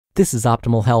This is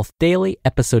Optimal Health Daily,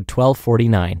 episode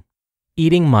 1249.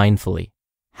 Eating Mindfully.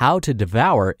 How to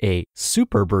Devour a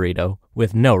Super Burrito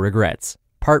with No Regrets.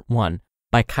 Part 1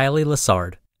 by Kylee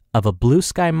Lessard of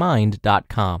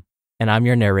ablueskymind.com. And I'm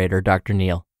your narrator, Dr.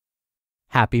 Neil.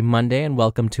 Happy Monday and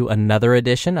welcome to another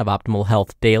edition of Optimal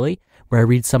Health Daily, where I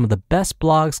read some of the best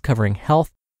blogs covering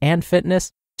health and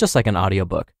fitness, just like an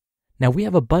audiobook. Now, we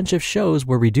have a bunch of shows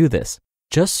where we do this.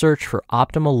 Just search for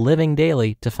Optimal Living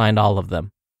Daily to find all of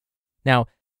them. Now,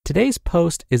 today's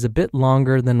post is a bit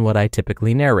longer than what I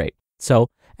typically narrate. So,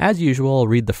 as usual, I'll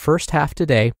read the first half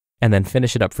today and then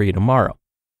finish it up for you tomorrow.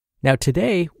 Now,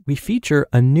 today, we feature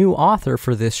a new author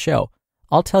for this show.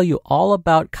 I'll tell you all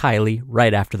about Kylee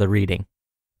right after the reading.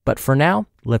 But for now,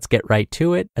 let's get right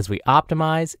to it as we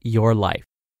optimize your life.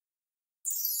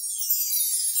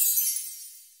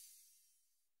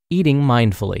 Eating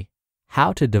Mindfully.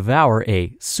 How to Devour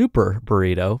a Super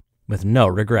Burrito with No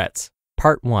Regrets.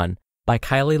 Part 1 by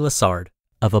Kylee Lessard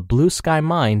of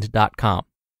ablueskymind.com.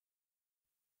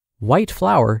 White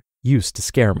flour used to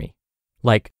scare me,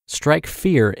 like strike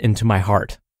fear into my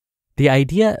heart. The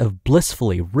idea of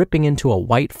blissfully ripping into a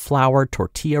white flour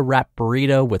tortilla-wrapped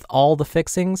burrito with all the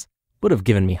fixings would have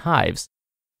given me hives,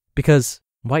 because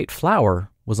white flour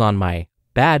was on my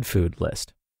bad food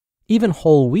list. Even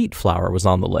whole wheat flour was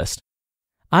on the list.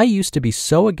 I used to be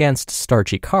so against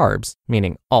starchy carbs,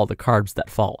 meaning all the carbs that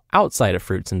fall outside of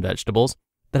fruits and vegetables,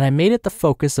 that I made it the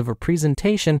focus of a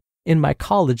presentation in my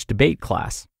college debate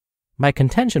class. My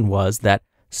contention was that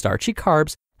starchy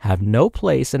carbs have no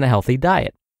place in a healthy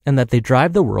diet, and that they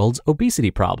drive the world's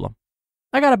obesity problem.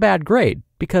 I got a bad grade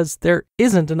because there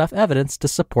isn't enough evidence to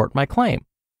support my claim.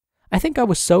 I think I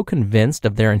was so convinced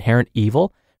of their inherent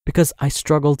evil because I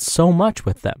struggled so much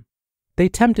with them. They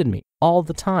tempted me all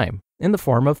the time in the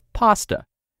form of pasta,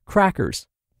 crackers,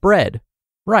 bread,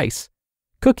 rice,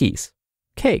 cookies,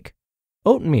 cake,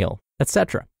 oatmeal,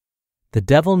 etc. The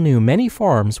devil knew many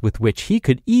forms with which he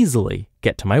could easily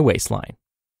get to my waistline.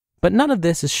 But none of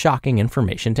this is shocking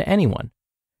information to anyone.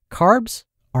 Carbs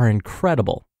are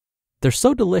incredible. They're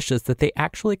so delicious that they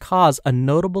actually cause a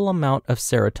notable amount of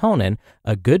serotonin,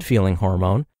 a good-feeling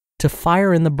hormone, to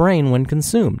fire in the brain when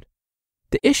consumed.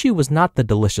 The issue was not the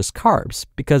delicious carbs,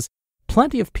 because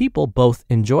plenty of people both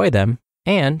enjoy them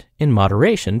and in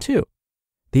moderation too.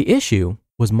 The issue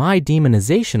was my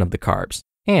demonization of the carbs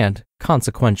and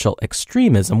consequential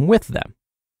extremism with them.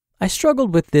 I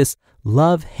struggled with this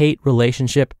love-hate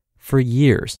relationship for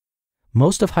years,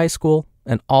 most of high school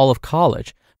and all of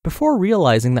college, before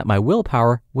realizing that my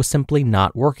willpower was simply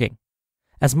not working.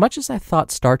 As much as I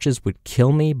thought starches would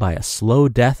kill me by a slow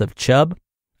death of chub,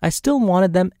 I still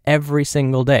wanted them every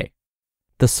single day.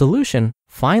 The solution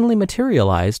finally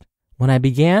materialized when I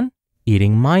began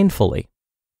eating mindfully.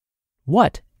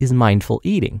 What is mindful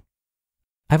eating?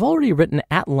 I've already written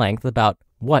at length about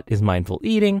what is mindful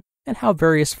eating and how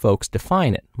various folks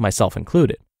define it, myself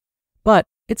included. But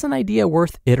it's an idea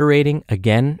worth iterating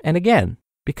again and again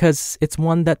because it's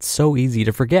one that's so easy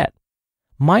to forget.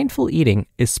 Mindful eating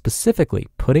is specifically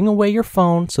putting away your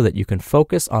phone so that you can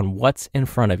focus on what's in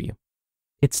front of you.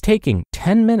 It's taking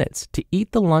 10 minutes to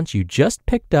eat the lunch you just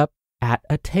picked up at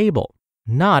a table,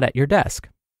 not at your desk.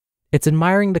 It's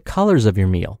admiring the colors of your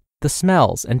meal, the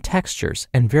smells and textures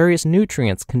and various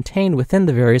nutrients contained within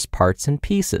the various parts and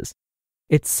pieces.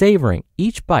 It's savoring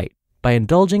each bite by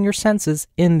indulging your senses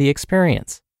in the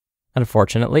experience.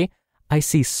 Unfortunately, I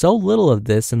see so little of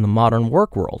this in the modern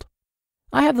work world.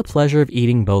 I have the pleasure of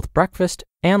eating both breakfast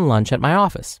and lunch at my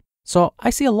office, so I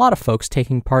see a lot of folks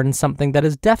taking part in something that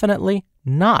is definitely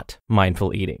not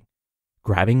mindful eating.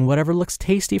 Grabbing whatever looks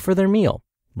tasty for their meal,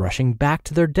 rushing back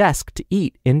to their desk to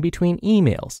eat in between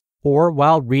emails, or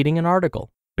while reading an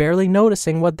article, barely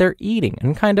noticing what they're eating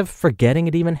and kind of forgetting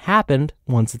it even happened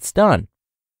once it's done.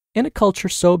 In a culture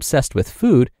so obsessed with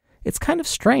food, it's kind of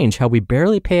strange how we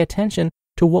barely pay attention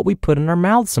to what we put in our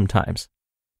mouths sometimes.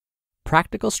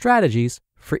 Practical strategies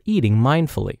for eating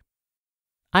mindfully.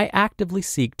 I actively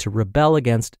seek to rebel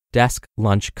against desk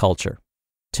lunch culture.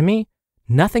 To me,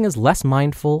 nothing is less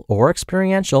mindful or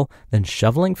experiential than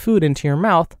shoveling food into your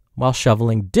mouth while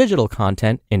shoveling digital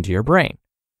content into your brain.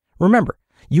 Remember,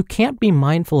 you can't be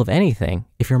mindful of anything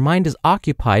if your mind is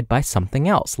occupied by something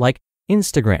else, like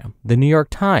Instagram, the New York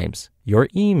Times, your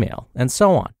email, and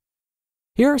so on.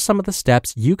 Here are some of the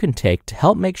steps you can take to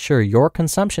help make sure your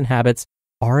consumption habits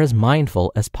are as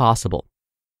mindful as possible.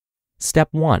 Step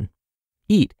 1.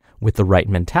 Eat with the right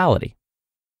mentality.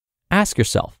 Ask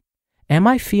yourself, am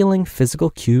I feeling physical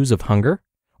cues of hunger?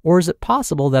 Or is it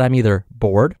possible that I'm either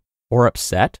bored or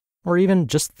upset or even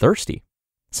just thirsty?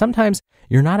 Sometimes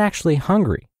you're not actually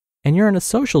hungry. and you're in a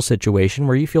social situation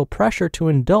where you feel pressure to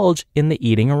indulge in the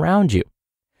eating around you.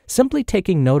 Simply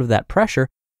taking note of that pressure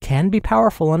can be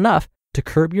powerful enough to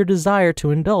curb your desire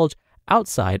to indulge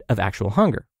outside of actual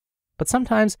hunger. But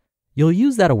sometimes you'll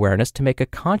use that awareness to make a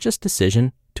conscious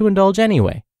decision to indulge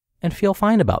anyway and feel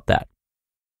fine about that.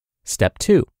 Step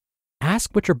 2.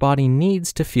 Ask what your body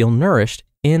needs to feel nourished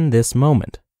in this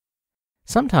moment.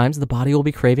 Sometimes the body will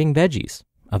be craving veggies,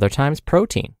 other times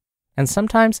protein, and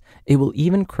sometimes it will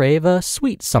even crave a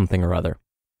sweet something or other.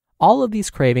 All of these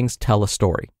cravings tell a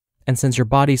story, and since your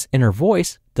body's inner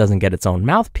voice doesn't get its own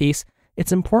mouthpiece,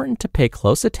 it's important to pay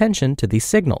close attention to these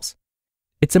signals.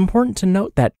 It's important to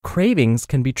note that cravings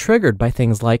can be triggered by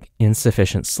things like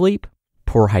insufficient sleep,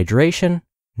 poor hydration,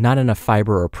 not enough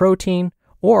fiber or protein,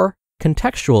 or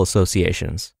contextual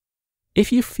associations.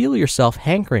 If you feel yourself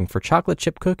hankering for chocolate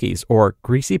chip cookies or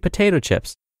greasy potato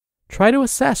chips, try to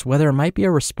assess whether it might be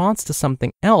a response to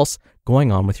something else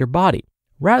going on with your body,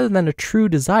 rather than a true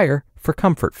desire for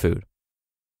comfort food.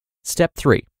 Step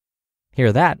 3.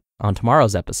 Hear that on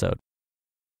tomorrow's episode.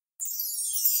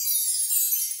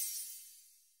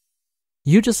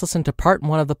 You just listened to part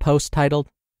 1 of the post titled,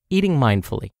 Eating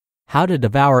Mindfully, How to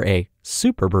Devour a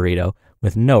Super Burrito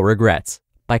with No Regrets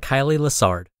by Kylee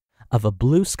Lessard of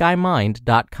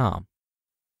ablueskymind.com.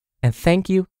 And thank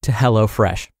you to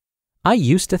HelloFresh. I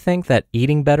used to think that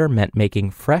eating better meant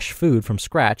making fresh food from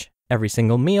scratch every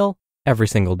single meal, every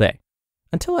single day,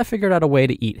 until I figured out a way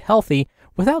to eat healthy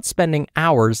without spending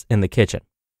hours in the kitchen.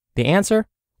 The answer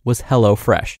was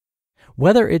HelloFresh.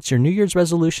 Whether it's your New Year's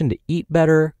resolution to eat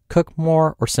better, cook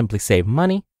more, or simply save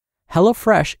money,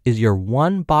 HelloFresh is your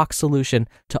one-box solution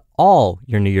to all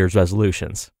your New Year's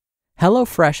resolutions.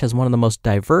 HelloFresh has one of the most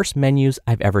diverse menus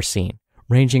I've ever seen,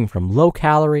 ranging from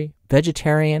low-calorie,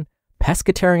 vegetarian,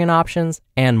 pescatarian options,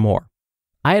 and more.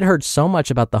 I had heard so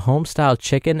much about the home-style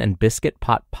chicken and biscuit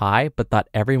pot pie, but thought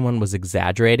everyone was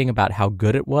exaggerating about how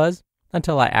good it was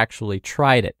until I actually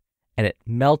tried it, and it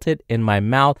melted in my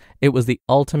mouth. It was the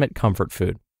ultimate comfort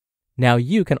food. Now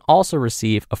you can also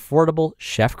receive affordable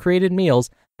chef-created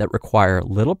meals that require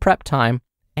little prep time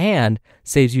and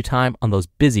saves you time on those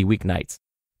busy weeknights.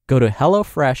 Go to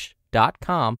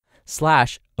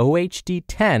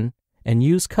hellofresh.com/OHD10 and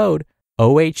use code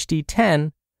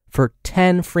OHD10 for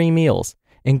 10 free meals,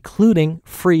 including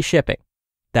free shipping.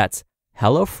 That's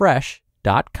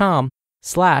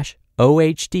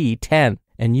hellofresh.com/OHD10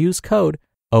 and use code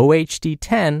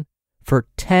OHD10 for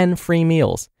 10 free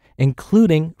meals,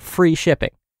 including free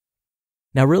shipping.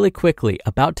 Now, really quickly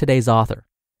about today's author.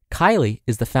 Kylee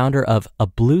is the founder of A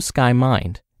Blue Sky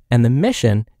Mind, and the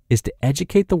mission is to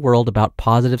educate the world about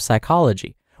positive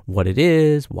psychology, what it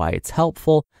is, why it's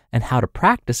helpful, and how to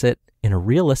practice it in a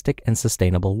realistic and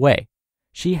sustainable way.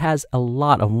 She has a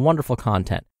lot of wonderful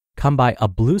content. Come by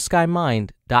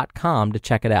ablueskymind.com to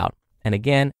check it out. And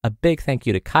again, a big thank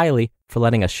you to Kylee for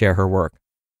letting us share her work.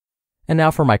 And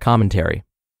now for my commentary.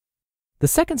 The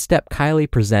second step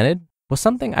Kylee presented was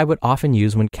something I would often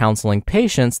use when counseling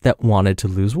patients that wanted to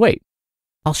lose weight.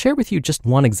 I'll share with you just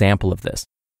one example of this.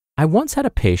 I once had a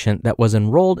patient that was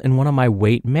enrolled in one of my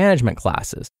weight management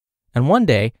classes, and one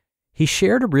day he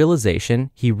shared a realization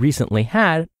he recently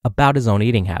had about his own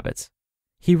eating habits.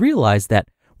 He realized that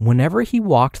whenever he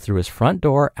walked through his front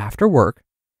door after work,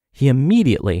 he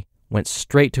immediately went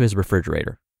straight to his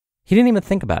refrigerator. He didn't even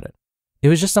think about it. It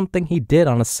was just something he did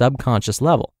on a subconscious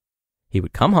level. He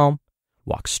would come home,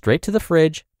 walk straight to the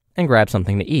fridge, and grab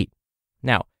something to eat.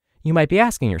 Now, you might be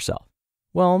asking yourself,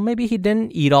 well, maybe he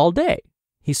didn't eat all day.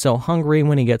 He's so hungry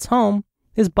when he gets home,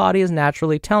 his body is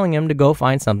naturally telling him to go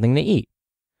find something to eat.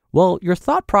 Well, your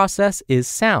thought process is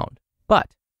sound,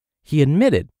 but he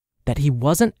admitted that he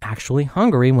wasn't actually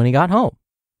hungry when he got home,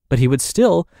 but he would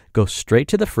still go straight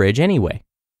to the fridge anyway.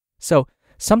 So,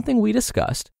 something we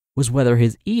discussed was whether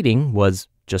his eating was,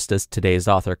 just as today's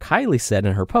author Kylee said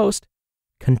in her post,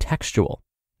 contextual,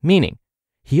 meaning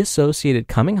he associated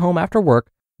coming home after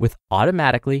work with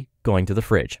automatically going to the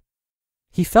fridge.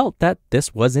 He felt that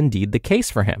this was indeed the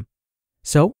case for him.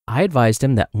 So I advised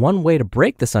him that one way to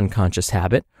break this unconscious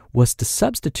habit was to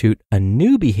substitute a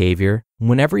new behavior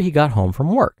whenever he got home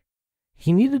from work.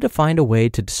 He needed to find a way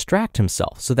to distract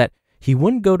himself so that he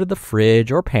wouldn't go to the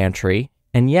fridge or pantry,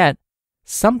 and yet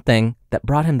something that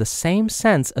brought him the same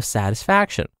sense of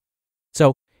satisfaction.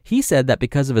 So he said that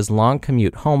because of his long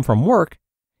commute home from work,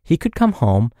 he could come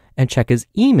home and check his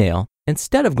email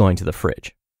instead of going to the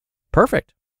fridge.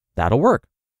 Perfect. That'll work.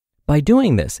 By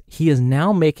doing this, he is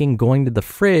now making going to the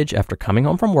fridge after coming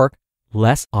home from work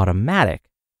less automatic.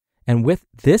 And with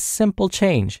this simple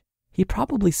change, he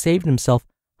probably saved himself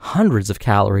hundreds of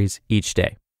calories each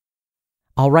day.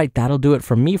 All right, that'll do it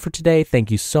from me for today.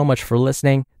 Thank you so much for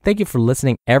listening. Thank you for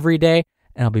listening every day,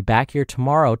 and I'll be back here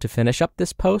tomorrow to finish up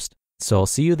this post. So I'll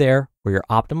see you there where your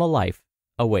optimal life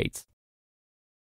awaits.